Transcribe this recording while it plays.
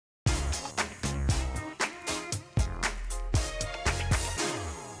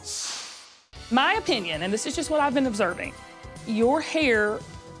My opinion, and this is just what I've been observing, your hair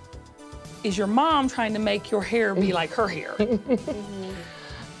is your mom trying to make your hair be like her hair.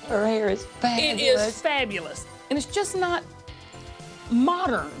 Her hair is fabulous. It is fabulous. And it's just not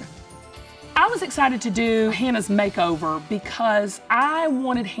modern. I was excited to do Hannah's makeover because I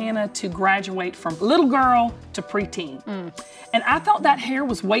wanted Hannah to graduate from little girl to preteen. And I thought that hair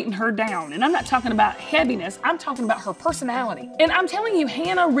was weighting her down. And I'm not talking about heaviness, I'm talking about her personality. And I'm telling you,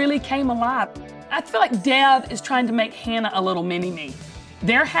 Hannah really came alive. I feel like Deb is trying to make Hannah a little mini-me.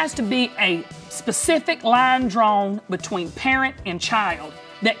 There has to be a specific line drawn between parent and child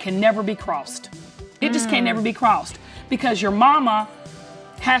that can never be crossed. It just can never be crossed because your mama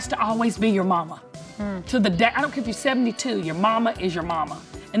has to always be your mama. To the day, I don't care if you're 72, your mama is your mama.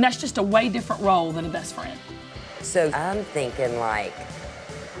 And that's just a way different role than a best friend. So I'm thinking like,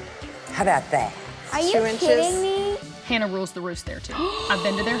 how about that? Are you 2 inches? kidding me? Hannah rules the roost there too. I've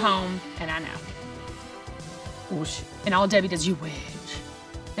been to their home and I know. Whoosh. And all Debbie does, you wedge.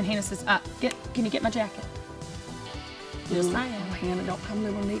 And Hannah says, can you get my jacket? Just saying. Oh, Hannah, don't come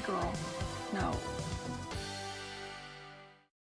live with me, girl. No.